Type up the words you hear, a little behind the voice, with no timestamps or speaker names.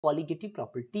colligative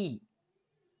property.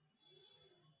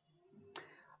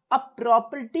 A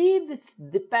property which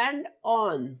depend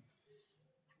on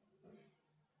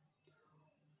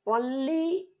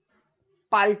only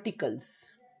particles.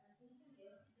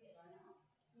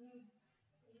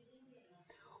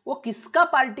 वो किसका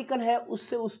particle है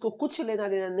उससे उसको कुछ लेना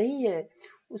देना नहीं है,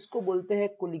 उसको बोलते हैं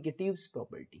कोलिगेटिव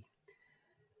प्रॉपर्टी।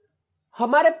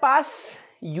 हमारे पास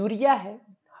यूरिया है,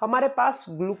 हमारे पास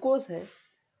ग्लूकोज है,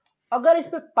 अगर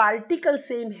इसमें पार्टिकल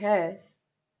सेम है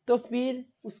तो फिर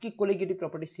उसकी कोलिगेटिव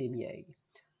प्रॉपर्टी सेम ही आएगी।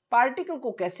 पार्टिकल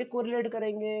को कैसे कोरिलेट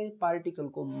करेंगे? पार्टिकल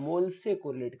को मोल से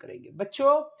कोरिलेट करेंगे।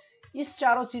 बच्चों इस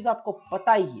चारों चीज आपको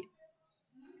पता ही है।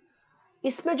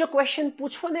 इसमें जो क्वेश्चन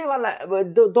पूछने वाला है,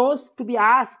 those to be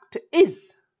asked is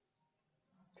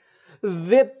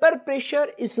vapour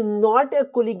pressure is not a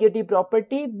colligative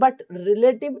property but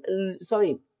relative,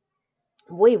 sorry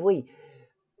वही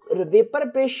vapour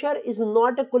pressure is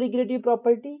not a colligative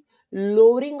property,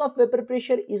 lowering of vapor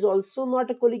pressure is also not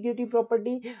a colligative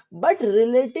property but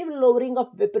relative lowering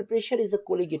of vapor pressure is a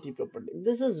colligative property.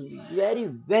 This is very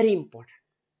very important.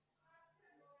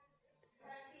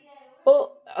 तो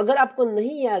अगर आपको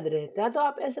नहीं याद रहता तो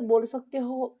आप ऐसे बोल सकते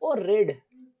हो, ओ red,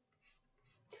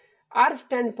 R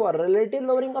stand for relative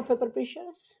lowering of vapor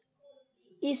pressures,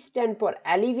 E stand for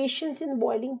elevations in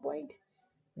boiling point,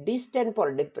 D stand for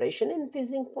depression in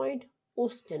freezing point, O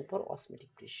stand for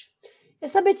osmotic pressure. ये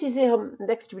सभी चीजें हम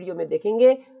नेक्स्ट वीडियो में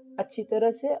देखेंगे अच्छी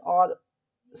तरह से और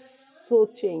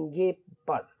सोचेंगे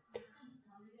पर।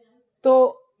 तो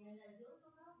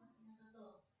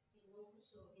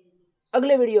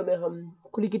अगले वीडियो में हम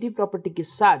कोलिगेटिव प्रॉपर्टी के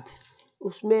साथ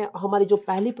उसमें हमारी जो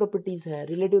पहली प्रॉपर्टीज है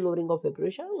relative lowering of vapour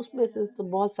pressure, उसमें से तो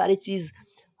बहुत सारी चीज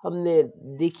हमने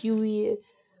देखी हुई है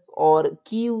और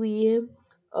की हुई है।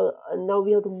 Now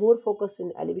we have to more focus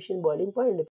in elevation boiling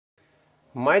point.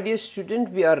 My dear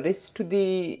student, we are reached to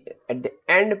at the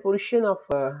end portion of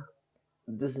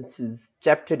this is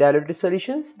chapter dilated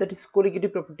solutions, that is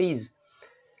colligative properties.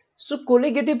 So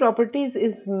colligative properties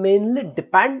is mainly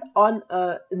depend on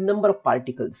a number of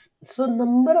particles. So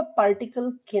number of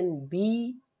particles can be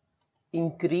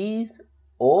increased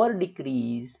or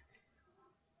decreased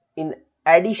in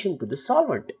addition to the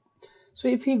solvent. So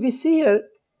if we see here,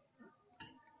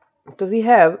 so we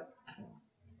have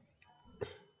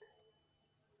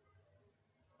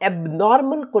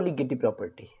abnormal colligative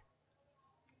property.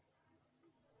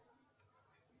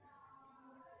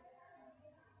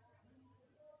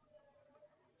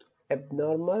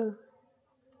 Abnormal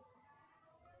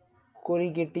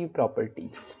colligative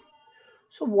properties.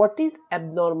 So what is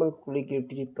abnormal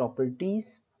colligative properties?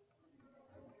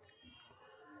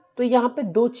 तो यहाँ पे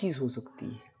दो चीज हो सकती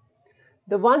है.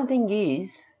 The one thing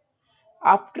is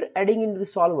after adding into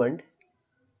the solvent,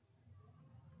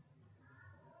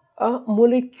 a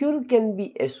molecule can be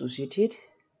associated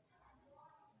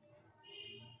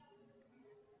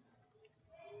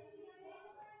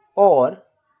or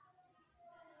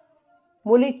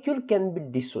molecule can be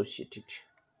dissociated.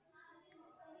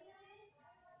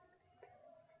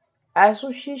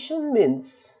 Association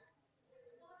means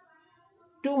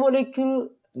two molecules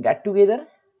get together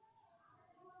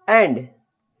and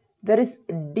there is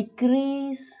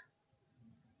decrease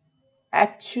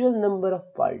actual number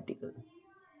of particles.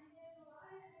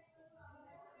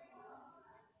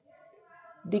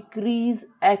 Decrease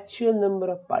actual number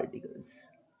of particles.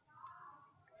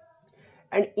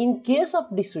 And in case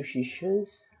of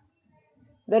dissociations,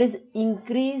 there is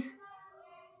increase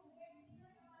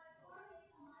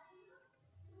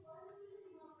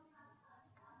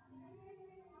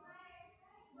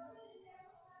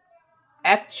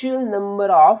actual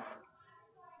number of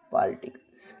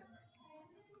particles.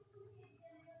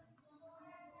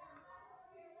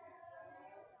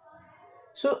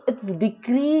 So it's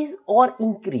decreased or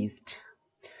increased.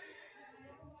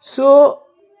 So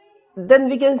then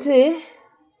we can say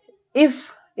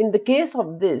if in the case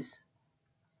of this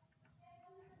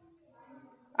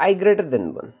I greater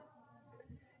than 1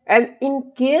 and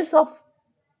in case of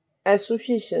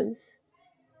associations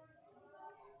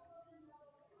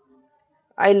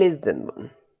I less than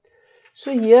 1.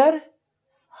 So here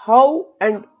how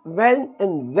and when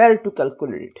and where to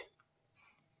calculate it.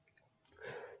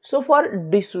 So for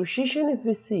dissociation, if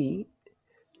we see,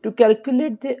 to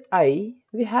calculate the I,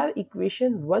 we have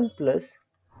equation 1 plus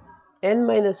n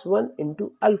minus 1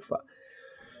 into alpha.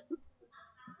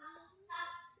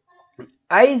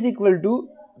 I is equal to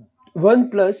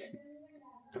 1 plus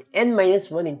n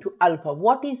minus 1 into alpha.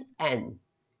 What is n?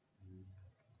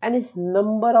 N is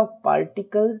number of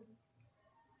particles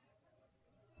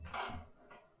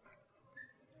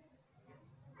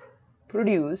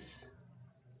produce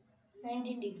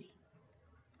 19 degree.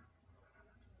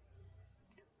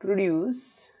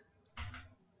 produced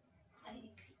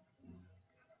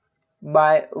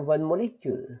by one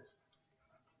molecule.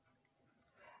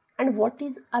 And what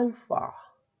is alpha?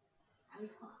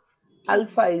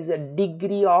 Alpha is a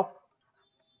degree of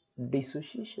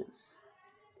dissociations.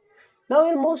 Now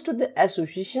we'll move to the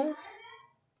associations.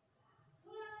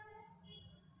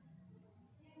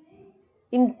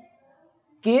 In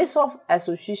case of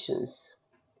associations,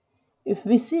 if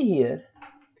we see here,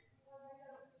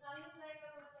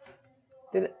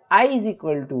 then I is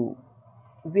equal to,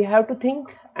 we have to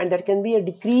think, and that can be a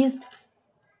decreased,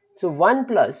 so 1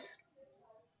 plus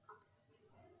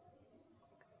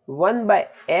 1 by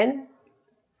n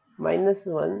minus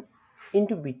 1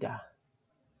 into beta.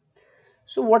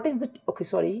 So what is that? Okay,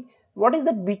 sorry, what is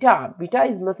that beta? Beta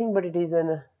is nothing but it is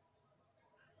an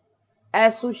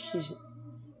association.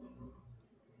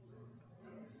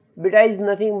 Beta is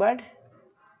nothing but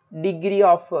degree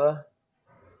of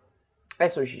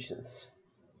associations.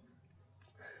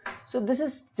 So this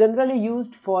is generally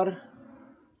used for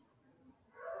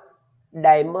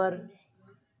dimer,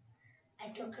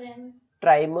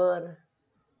 trimer,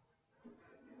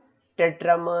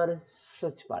 tetramer,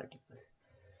 such particles.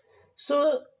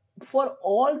 So for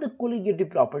all the colligative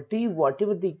property,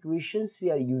 whatever the equations we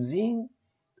are using,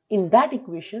 in that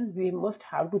equation we must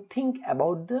have to think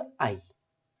about the I.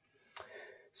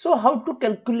 So how to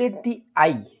calculate the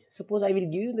I? Suppose I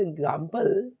will give you the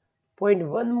example,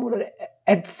 0.1 molar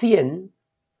HCN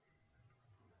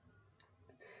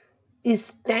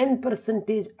is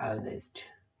 10% ionized.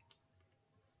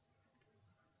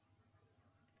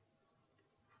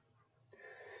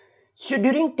 So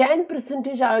during 10%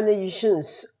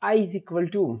 ionizations, I is equal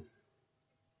to,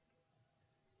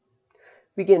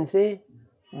 we can say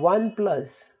 1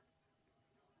 plus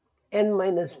n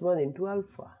minus 1 into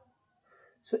alpha.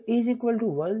 So A is equal to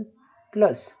 1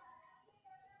 plus,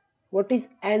 what is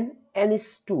n? N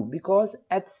is 2 because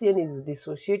HCN is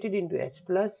dissociated into H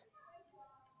plus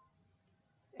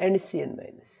and Cn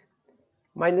minus.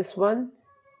 Minus 1,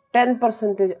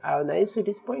 10% ionized, so it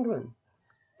is 0.1.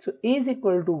 So A is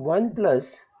equal to 1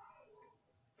 plus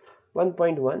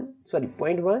 1.1, sorry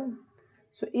 0.1,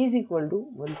 so A is equal to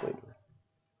 1.1.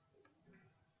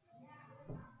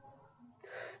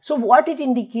 So what it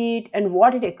indicate and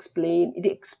what it explain? It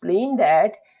explain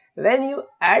that when you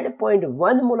add 0.1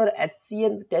 molar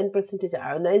HCN 10%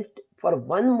 ionized, for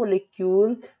one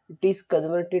molecule it is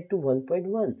converted to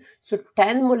 1.1. So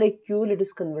 10 molecule it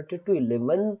is converted to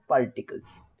 11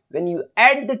 particles. When you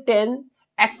add the 10,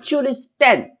 actual is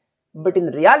 10, but in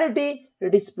reality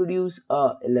it is produce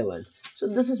 11. So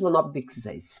this is one of the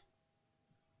exercise.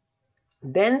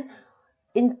 Then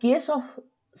in case of,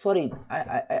 sorry,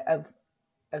 I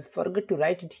forgot to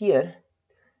write it here.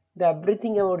 The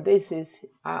everything about this is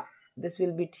this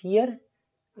will be it here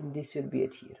and this will be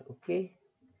it here. Okay,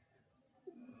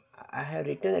 I have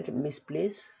written at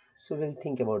misplaced, so we'll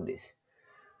think about this.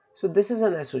 So this is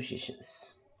an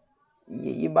associations.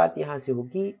 ये बात यहाँ से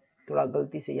होगी, थोड़ा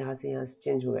गलती से यहाँ से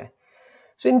change हुआ है.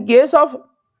 So in case of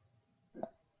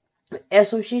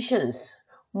associations,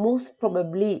 most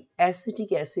probably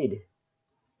acetic acid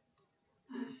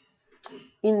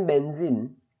in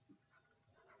benzene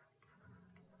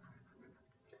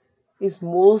is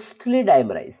mostly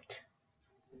dimerized.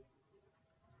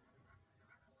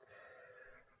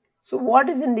 So what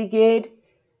is indicate?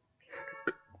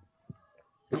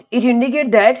 It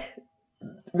indicates that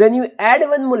when you add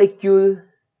one molecule,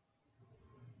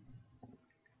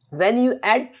 when you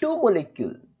add two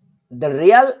molecules, the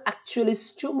real actual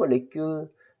is two molecules,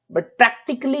 but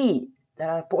practically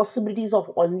there are possibilities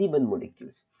of only one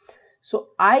molecule. So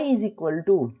I is equal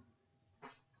to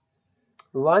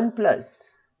 1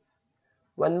 plus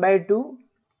 1 by 2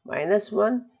 minus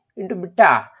 1 into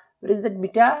beta. What is that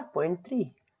beta?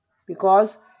 0.3,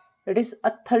 because it is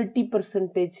a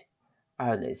 30%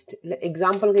 ionized.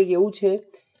 Example के એવું છે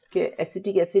કે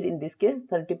acetic acid in this case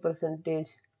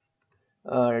 30%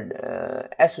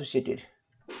 associated.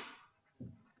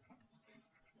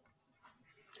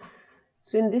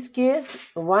 So in this case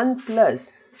 1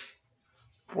 plus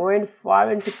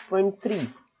 0.5 into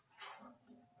 0.3.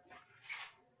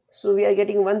 So we are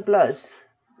getting 1 plus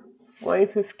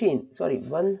 0.15, sorry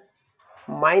 1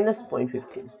 minus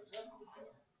 0.15.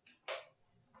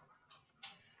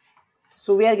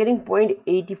 So we are getting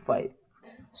 0.85.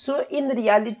 So in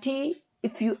reality,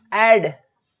 if you add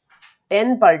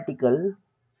 10 particle,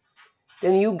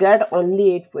 then you get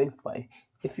only 8.5.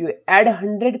 If you add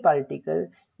 100 particle,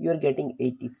 you are getting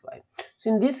 85. So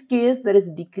in this case, there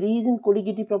is decrease in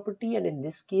colligative property, and in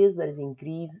this case, there is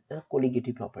increase in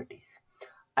colligative properties.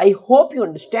 I hope you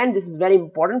understand. This is very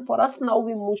important for us. Now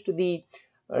we move to the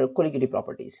colligative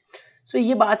properties. So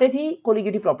ये बातें थी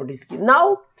colligative properties की.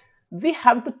 Now we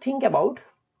have to think about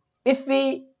if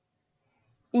we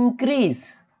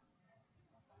increase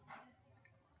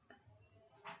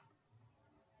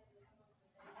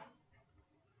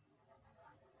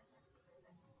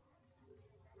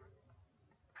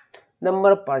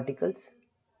number of particles,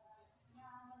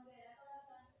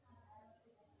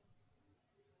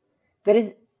 there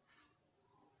is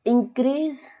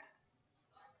increase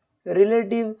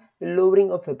relative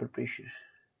lowering of vapor pressure.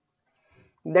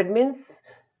 That means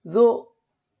जो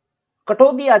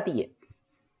कटौती आती है,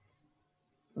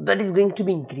 that is going to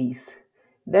be increase.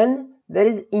 Then there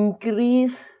is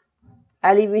increase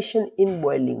elevation in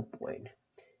boiling point.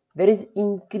 There is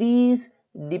increase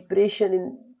depression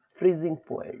in freezing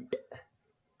point.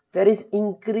 There is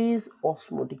increase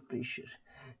osmotic pressure.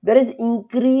 There is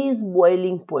increase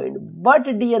boiling point. But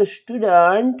dear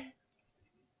student,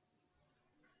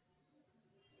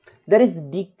 there is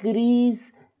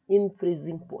decrease in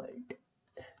freezing point.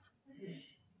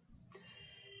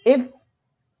 If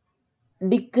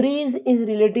decrease in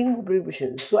relative vapor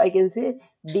pressure, so I can say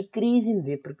decrease in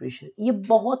vapor pressure. ये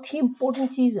बहुत ही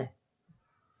important चीज है.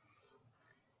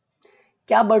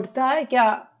 क्या बढ़ता है,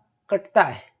 क्या कटता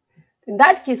है? In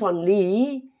that case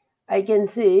only, I can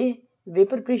say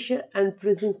vapor pressure and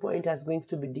freezing point is going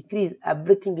to be decreased.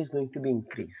 Everything is going to be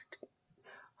increased.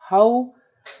 How?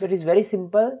 That is very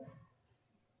simple.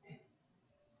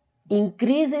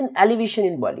 Increase in elevation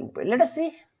in boiling point. Let us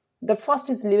see. The first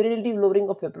is relative lowering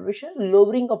of vapor pressure.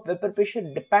 Lowering of vapor pressure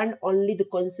depend only the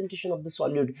concentration of the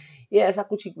solute. ये ऐसा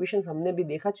कुछ equations हमने भी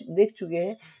देख चुके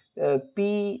हैं.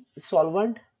 P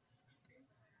solvent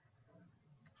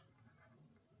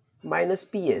minus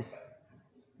PS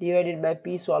divided by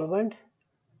P solvent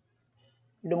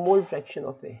the mole fraction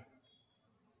of A.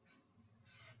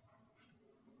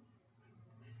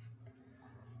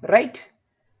 Right?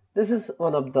 This is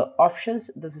one of the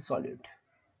options. This is solute.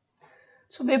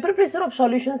 So vapor pressure of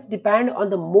solutions depend on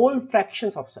the mole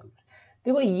fractions of solute.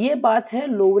 देखो ये बात है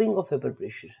lowering of vapor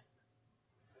pressure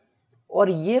और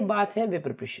ये बात है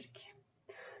vapor pressure की.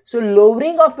 So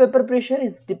lowering of vapor pressure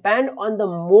is depend on the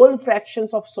mole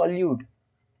fractions of solute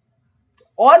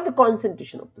or the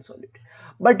concentration of the solute.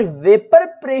 But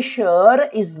vapor pressure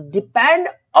is depend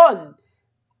on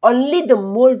only the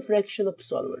mole fraction of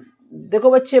solvent. देखो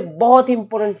बच्चे बहुत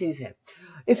important चीज है.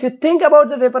 If you think about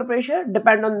the vapor pressure,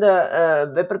 depend on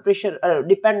the vapor pressure,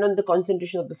 depend on the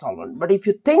concentration of the solvent. But if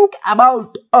you think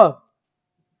about a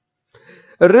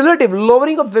relative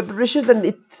lowering of vapor pressure, then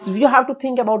you have to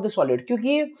think about the solid.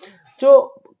 क्योंकि जो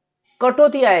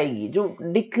कटौती आएगी, जो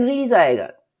decrease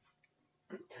आएगा,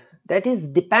 that is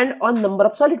depend on number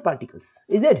of solid particles.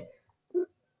 Is it?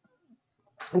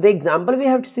 The example we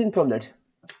have seen from that.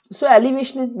 So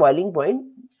elevation is boiling point.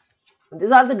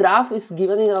 These are the graph is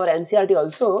given in our NCERT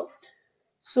also.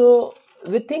 So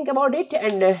we think about it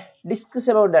and discuss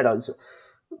about that also.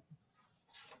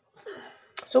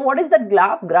 So what is that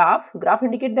graph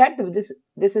indicate that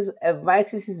this is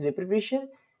y-axis is vapor pressure,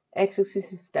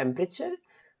 x-axis is temperature.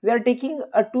 We are taking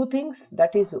two things,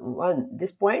 that is one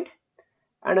this point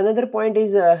and another point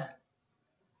is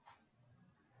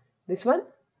this one.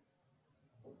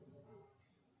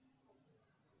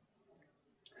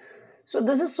 So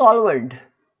this is solvent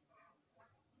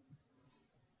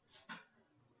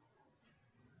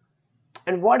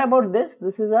and what about this?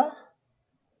 This is a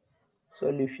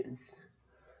solutions.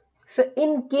 So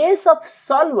in case of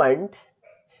solvent,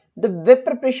 the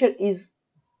vapor pressure is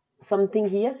something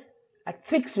here at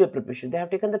fixed vapor pressure. They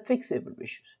have taken the fixed vapor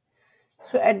pressure.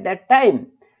 So at that time,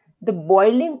 the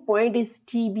boiling point is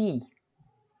TB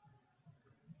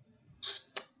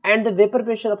and the vapor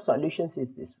pressure of solutions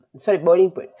is this one. Sorry,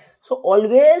 boiling point. So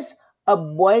always a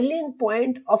boiling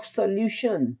point of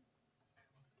solution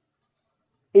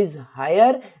is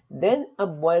higher than a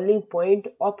boiling point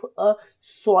of a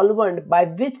solvent by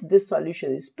which this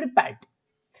solution is prepared.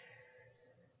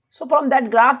 So from that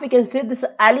graph we can say this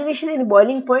elevation in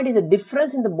boiling point is a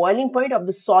difference in the boiling point of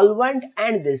the solvent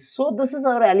and this. So this is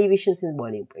our elevations in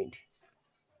boiling point.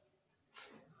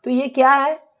 तो ये क्या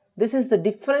है? This is the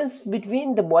difference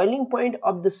between the boiling point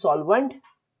of the solvent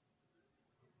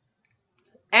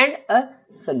and a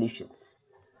solutions.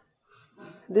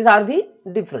 These are the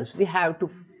difference. We have to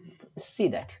see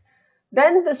that.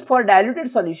 Then this for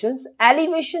diluted solutions,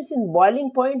 elevations in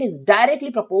boiling point is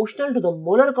directly proportional to the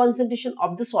molar concentration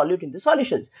of the solute in the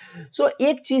solutions. So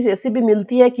एक चीज ऐसे भी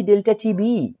मिलती है कि delta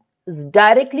TB is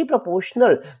directly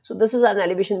proportional. So this is an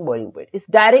elevation in boiling point. It's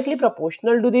directly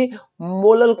proportional to the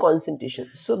molar concentration.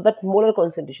 So that molar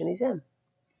concentration is M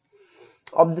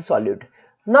of the solute.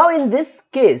 Now in this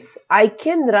case, I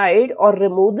can write or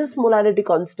remove this molarity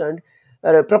constant,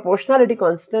 proportionality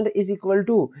constant is equal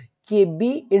to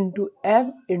Kb into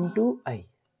M into I.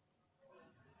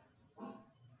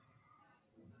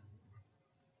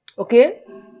 Okay,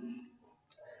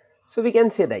 so we can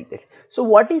say like that. So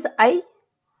what is I?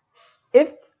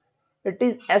 If it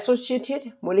is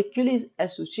associated, molecule is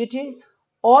associated,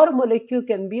 or molecule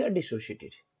can be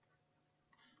dissociated.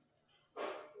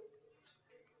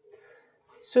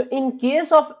 So in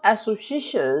case of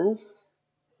associations,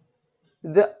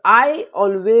 the I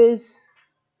always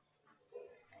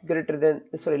greater than,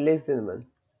 sorry, less than 1,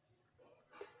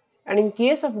 and in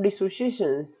case of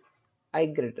dissociations I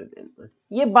greater than 1.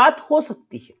 ये बात हो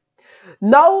सकती है.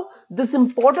 Now this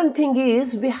important thing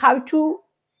is we have to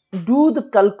do the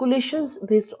calculations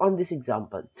based on this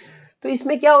example. तो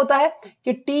इसमें क्या होता है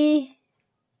कि टी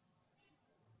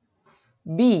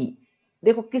बी,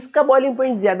 देखो किसका बॉइलिंग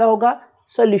पॉइंट ज्यादा होगा,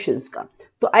 सॉल्यूशंस का.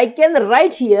 तो I can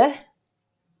write here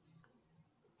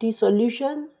T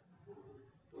solution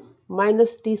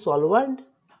minus T solvent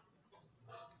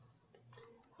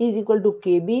is equal to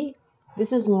Kb.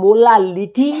 This is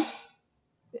molality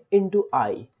into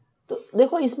I. तो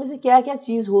देखो इसमें से क्या क्या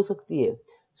चीज हो सकती है.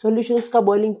 सॉल्यूशंस का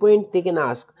boiling point they can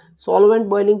ask, solvent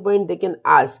boiling point they can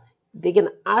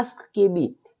ask Kb.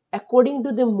 According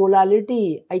to the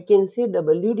molality, I can say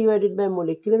W divided by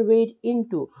molecular weight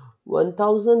into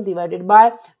 1000 divided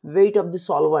by weight of the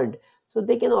solvent. So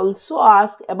they can also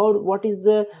ask about what is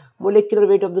the molecular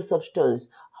weight of the substance,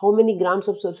 how many grams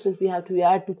of substance we have to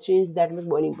add to change that much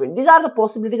boiling point. These are the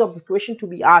possibilities of the question to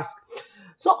be asked.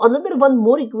 So another one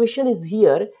more equation is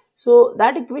here. So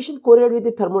that equation correlated with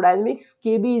the thermodynamics.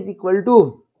 Kb is equal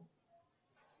to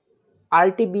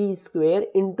RTB square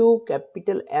into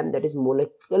capital M, that is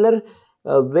molecular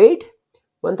weight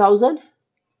 1000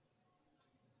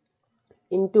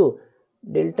 into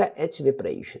delta H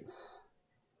vaporization.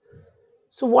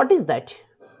 So what is that?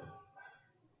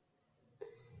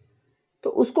 तो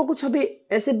उसको कुछ अभी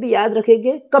ऐसे भी याद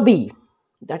रखेंगे, कभी,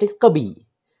 that is कभी,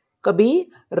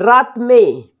 कभी रात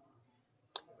में,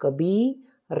 कभी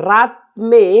रात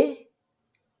में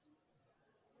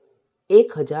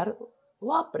 1000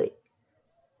 वापरे,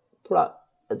 थोड़ा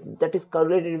that is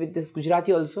correlated with this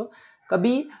Gujarati also.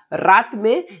 कभी रात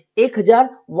में 1000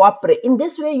 वापरे. In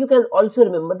this way you can also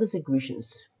remember this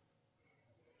equations.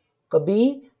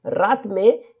 कभी रात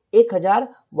में 1000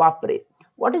 वापरे.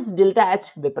 What is delta H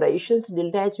vaporizations?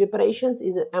 Delta H vaporizations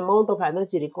is the amount of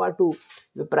energy required to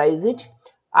vaporize it.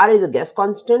 R is a gas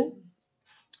constant.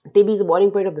 Tb is the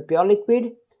boiling point of the pure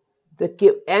liquid.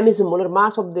 The M is the molar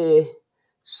mass of the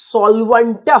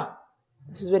solvent.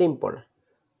 This is very important.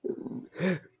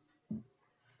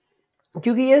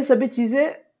 क्योंकि ये सभी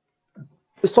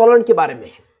चीजें solvent के बारे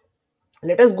में.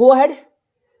 Let us go ahead.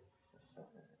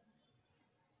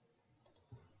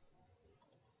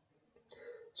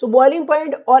 So boiling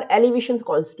point or elevation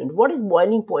constant. What is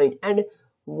boiling point and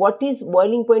what is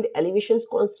boiling point elevation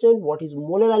constant? What is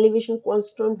molar elevation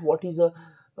constant? What is a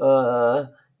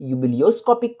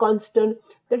ubilioscopic constant?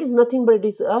 That is nothing but it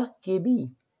is a Kb.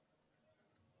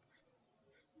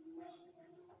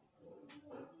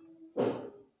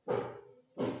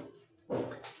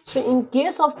 So in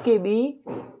case of Kb,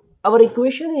 our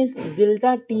equation is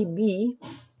delta Tb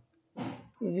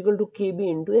is equal to Kb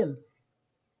into M.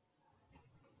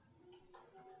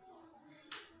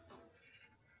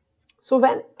 So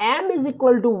when M is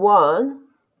equal to 1,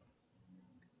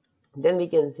 then we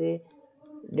can say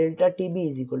delta Tb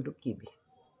is equal to Kb.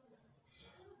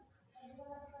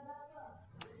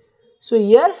 So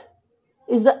here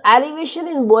is the elevation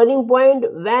in boiling point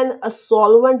when a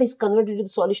solvent is converted to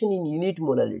solution in unit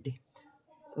molarity.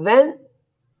 When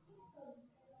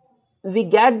we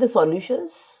get the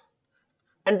solutions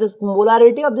and the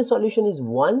molarity of the solution is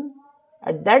 1,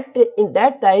 at that in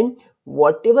that time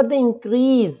whatever the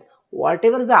increase,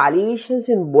 whatever the elevations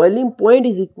in boiling point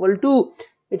is equal to,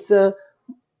 it's a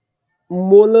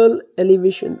molar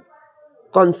elevation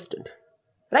constant,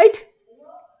 right?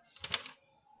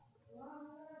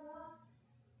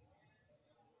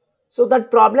 So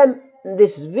that problem,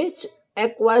 this which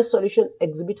aqueous solution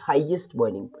exhibit highest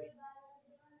boiling point.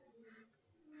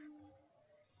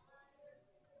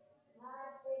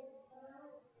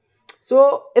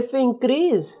 So if we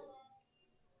increase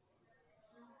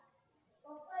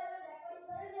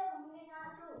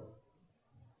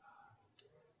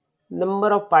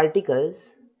number of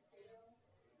particles,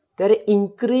 there is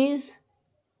increase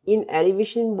in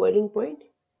elevation in boiling point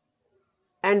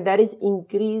and there is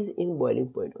increase in boiling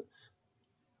point also.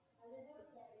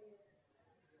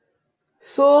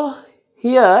 So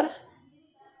here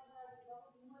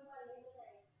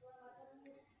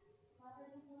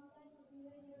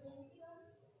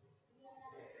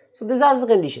So these are the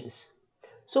conditions.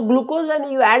 So glucose,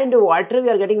 when you add into water, we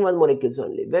are getting one molecules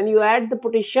only. When you add the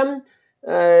potassium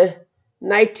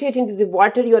nitrate into the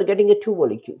water, you are getting a two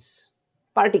molecules,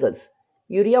 particles.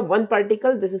 Urea one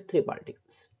particle, this is three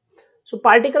particles. So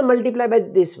particle multiply by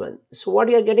this one. So what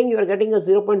you are getting? You are getting a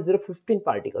 0.015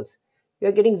 particles. You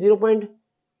are getting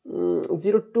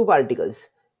 0.02 particles.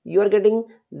 You are getting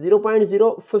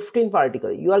 0.015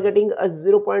 particle. You are getting a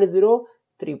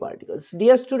 0.03 particles.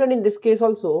 Dear student, in this case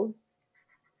also,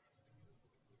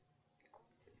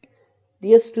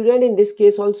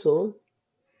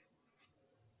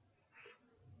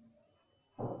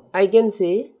 I can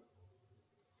say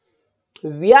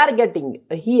we are getting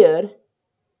here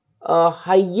a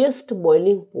highest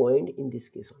boiling point in this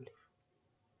case only.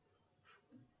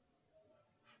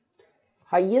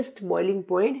 Highest boiling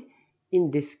point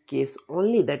in this case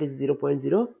only, that is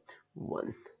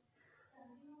 0.01.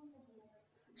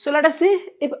 So let us say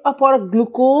if for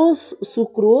glucose,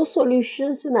 sucrose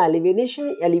solutions and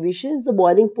elevations, the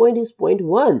boiling point is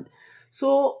 0.1.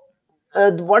 So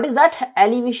what is that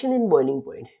elevation in boiling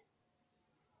point?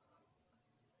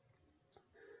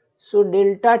 So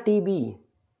delta TB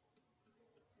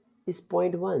is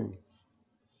 0.1.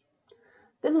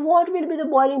 Then what will be the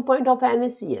boiling point of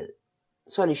NaCl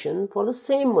solution for the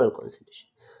same mole concentration?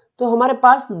 तो हमारे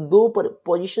पास दो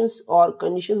positions और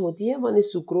condition होती है. One is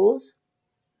sucrose,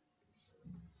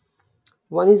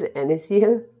 one is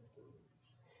NaCl.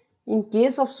 In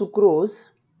case of sucrose,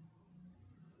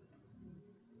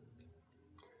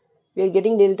 we are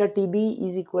getting delta TB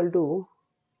is equal to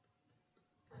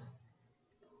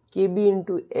Kb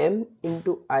into m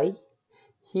into I.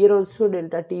 Here also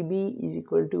delta TB is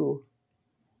equal to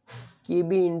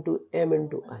Kb into m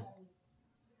into I.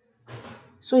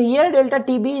 So here delta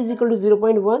TB is equal to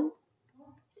 0.1.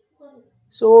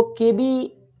 So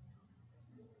Kb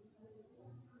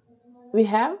we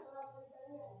have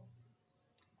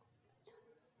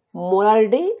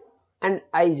molarity and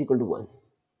I is equal to 1.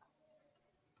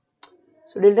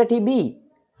 So delta TB.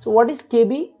 So what is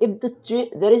Kb? If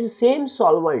there is the same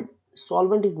solvent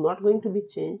is not going to be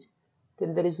changed,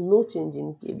 then there is no change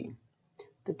in Kb.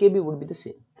 The Kb would be the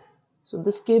same. So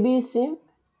this Kb is same,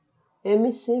 m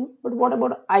is same, but what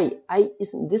about I? I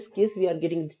is, in this case we are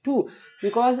getting 2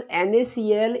 because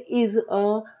NaCl is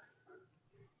a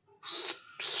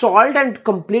salt and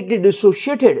completely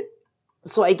dissociated.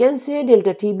 So I can say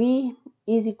delta TB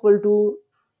is equal to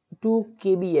 2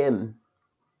 kbm.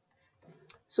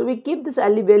 So we keep this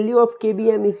value of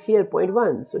kbm is here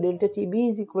 0.1. So delta TB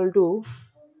is equal to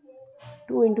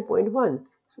 2 into 0.1.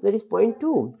 So that is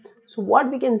 0.2. So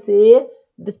what we can say,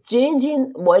 the change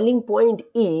in boiling point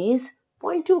is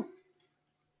 0.2.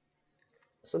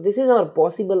 So this is our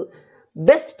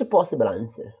best possible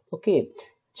answer. Okay,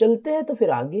 चलते हैं तो फिर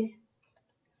आगे.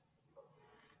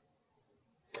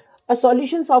 A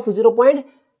solutions of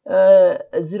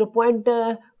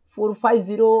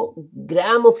 0.450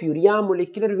 gram of urea,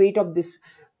 molecular weight of this.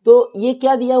 तो ये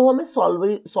क्या दिया हुआ हमें?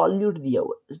 solute दिया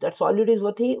हुआ. That solute is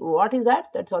what is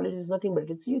that? That solute is nothing but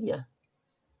it's urea.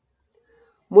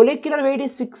 Molecular weight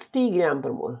is 60 gram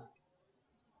per mole.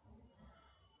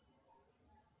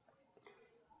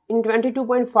 In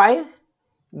 22.5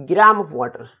 gram of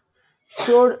water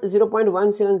showed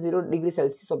 0.170 degrees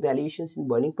Celsius of the elevations in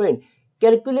boiling point.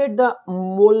 Calculate the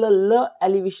molar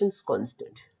elevations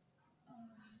constant.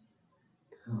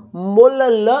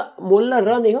 Molar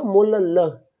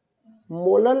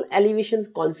elevations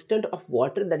constant of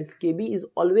water, that is Kb, is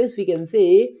always, we can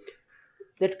say,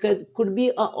 that could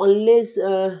be always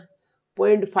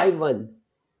 0.51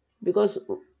 because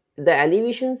the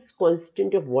elevations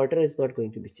constant of water is not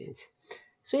going to be changed.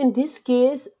 So in this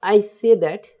case I say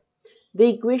that the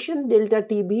equation delta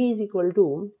TB is equal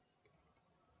to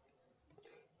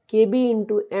Kb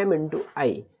into m into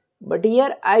I, but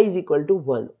here I is equal to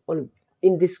 1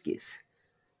 in this case.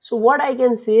 So what I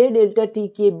can say, delta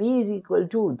TKB is equal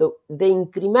to the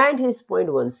increment is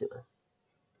 0.17.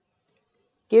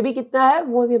 Kb कितना है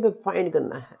वो भी हमें find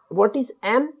करना है. What is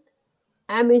m?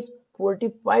 M is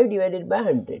 45 divided by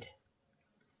 100.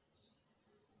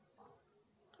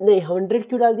 नहीं 100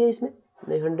 क्यों डाल दिया इसमें?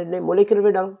 नहीं 100 नहीं, मोलेक्युलर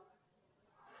वेट डालो.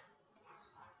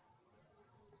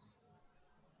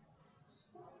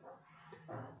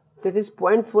 This is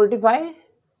 0.45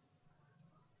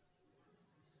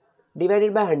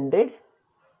 divided by 100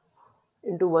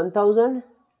 into 1000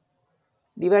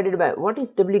 divided by, what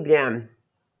is W gram?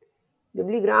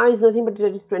 W gram is nothing but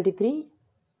that is 23.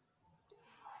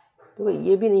 तो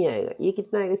ये भी नहीं आएगा. ये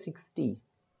कितना आएगा? 60.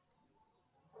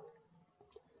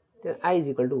 Then I is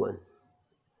equal to 1.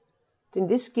 So in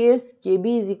this case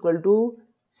Kb is equal to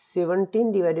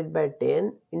 17 divided by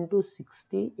 10 into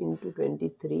 60 into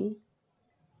 23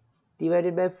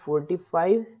 divided by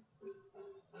 45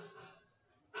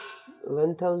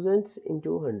 1000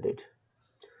 into 100.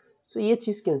 सो ये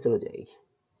चीज़ cancel हो जाएगी,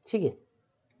 ठीक है।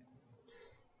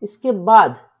 इसके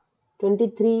बाद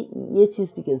 23, ये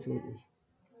चीज़ भी कैंसिल हो जाएगी।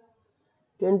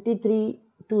 23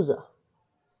 2 जा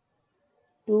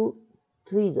 2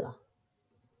 3 जा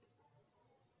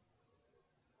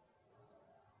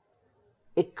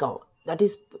 51, दैट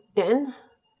इज 10,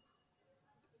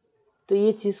 तो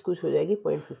ये चीज़ कुछ हो जाएगी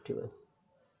 0.51।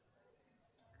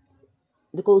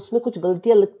 देखो उसमें कुछ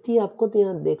गलतियां लगती है आपको, तो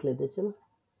यहाँ देख लेते हैं। चलो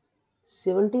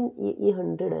 17 ये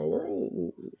 100 आएगा ना,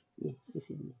 ये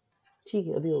इसीलिए, ठीक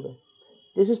है, अभी हो गया।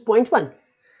 दिस इज 0.1,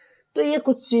 तो ये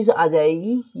कुछ चीज आ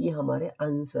जाएगी ये हमारे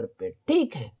आंसर पे,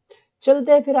 ठीक है।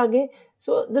 चलते हैं फिर आगे।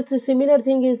 So the similar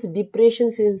thing is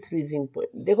depression in freezing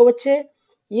point. देखो बच्चे,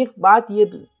 ये बात ये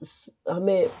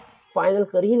हमें फाइनल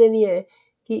कर ही लेनी है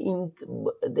कि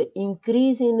the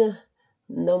increase in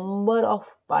number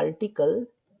of particle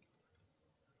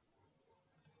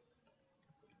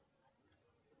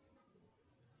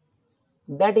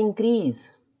that increase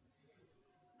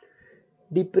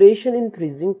depression in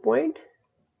freezing point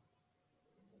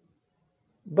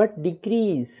but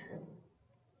decrease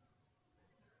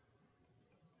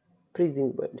freezing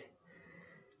point।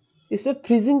 इसमें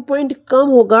फ्रीजिंग पॉइंट कम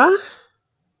होगा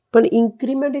पर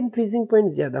इंक्रीमेंट इन फ्रीजिंग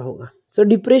पॉइंट ज्यादा होगा। सो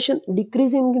depression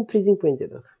decreasing in freezing point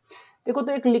ज्यादा होगा। देखो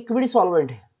तो एक लिक्विड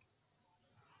सॉल्वेंट है,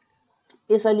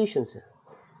 ये सॉल्यूशन है,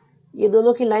 ये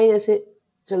दोनों की लाइन ऐसे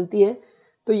चलती है,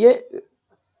 तो ये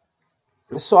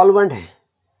सॉल्वेंट है।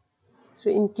 सो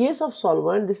in case of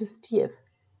solvent this is TF।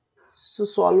 So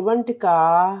solvent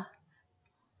का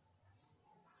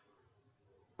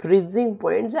फ्रीजिंग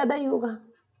पॉइंट ज्यादा ही होगा,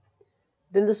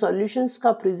 देन द सॉल्यूशंस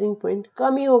का फ्रीजिंग पॉइंट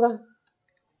कम ही होगा।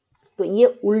 तो ये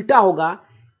उल्टा होगा,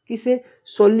 किसे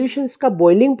सॉल्यूशंस का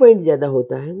बॉइलिंग पॉइंट ज्यादा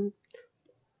होता है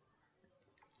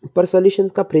पर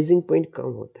सॉल्यूशंस का फ्रीजिंग पॉइंट कम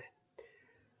होता है।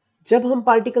 जब हम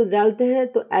पार्टिकल डालते हैं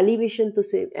तो एलिवेशन तो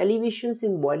same, elevation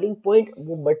in boiling point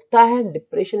वो बढ़ता है,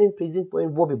 डिप्रेशन इन फ्रीजिंग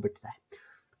पॉइंट वो भी बढ़ता है,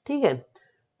 ठीक है।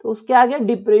 तो उसके आगे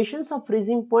depression of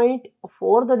freezing point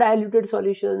for the diluted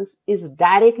solutions is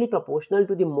directly proportional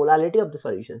to the molality of the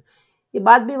solution. ये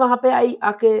बात भी वहां पे आई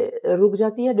आके रुक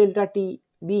जाती है। Delta T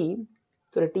B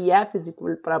sorry T F is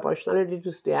equal proportionality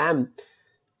to M.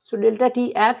 So delta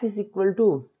T F is equal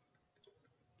to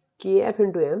के एफ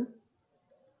इंटू एम।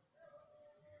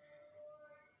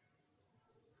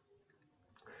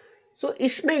 सो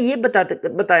इसमें ये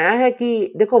बताया है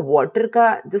कि देखो वाटर का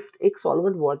जस्ट एक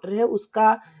सॉल्वेंट वाटर है,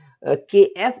 उसका के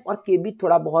एफ और के बी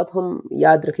थोड़ा बहुत हम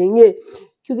याद रखेंगे,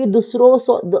 क्योंकि दूसरों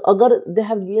अगर they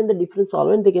have given the different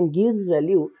solvent they can give this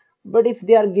value, but if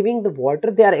they are giving the water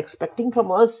they are expecting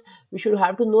from us, we should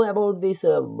have to know about this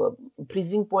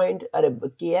freezing point or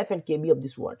kf and kb of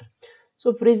this water.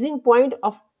 So freezing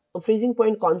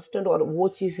point constant और वो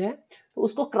चीज है, तो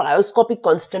उसको cryoscopic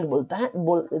constant बोलता है,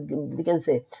 you can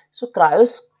say. So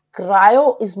cryo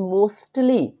is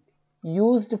mostly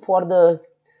used for the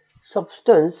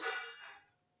substance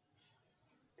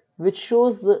which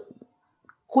shows the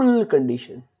cool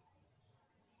condition.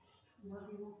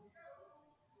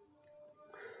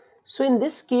 So in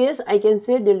this case I can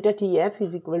say delta TF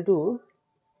is equal to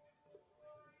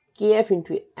KF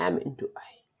into M into I.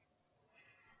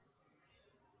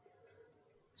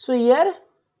 So here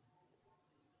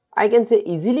I can say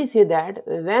easily say that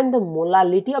when the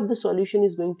molality of the solution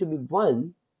is going to be 1,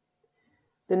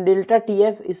 then delta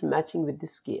TF is matching with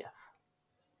this KF.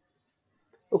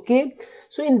 Okay,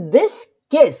 so in this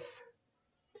case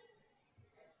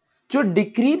जो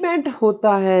decrement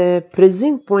होता है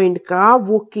freezing point का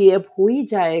वो KF हो ही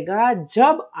जाएगा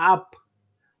जब आप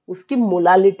उसकी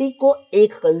मोलालिटी को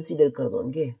 1 कंसीडर कर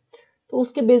दोगे। तो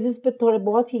उसके बेसिस पे थोड़े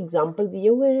बहुत ही एग्जांपल दिए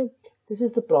हुए हैं। This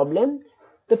is the problem,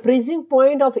 the freezing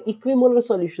point of equimolar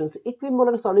solutions.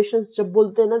 Equimolar solutions जब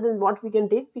बोलते हैं ना, then what we can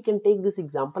take this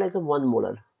example as a 1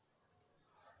 molar.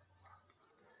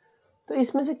 तो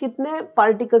इसमें से कितने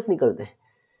पार्टिकल्स निकलते हैं?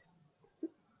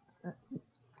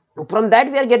 From that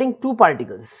we are getting 2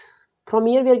 particles. From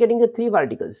here we are getting the 3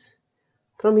 particles.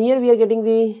 From here we are getting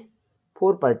the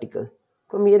 4 particle.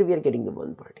 From here we are getting the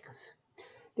 1 particles.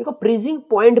 देखो freezing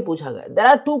point पूछा गया. There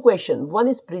are 2 questions.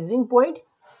 One is freezing point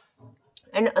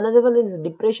and another one is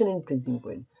depression in freezing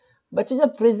point. बच्चे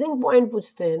जब freezing point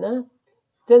पूछते हैं ना,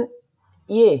 then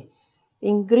ये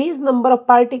increase number of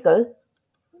particle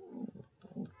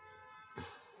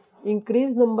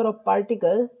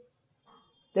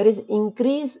there is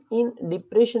increase in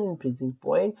depression in freezing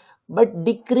point but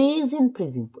decrease in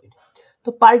freezing point.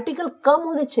 तो particle कम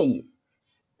होने चाहिए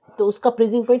तो उसका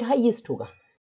फ्रीजिंग पॉइंट हाईएस्ट होगा।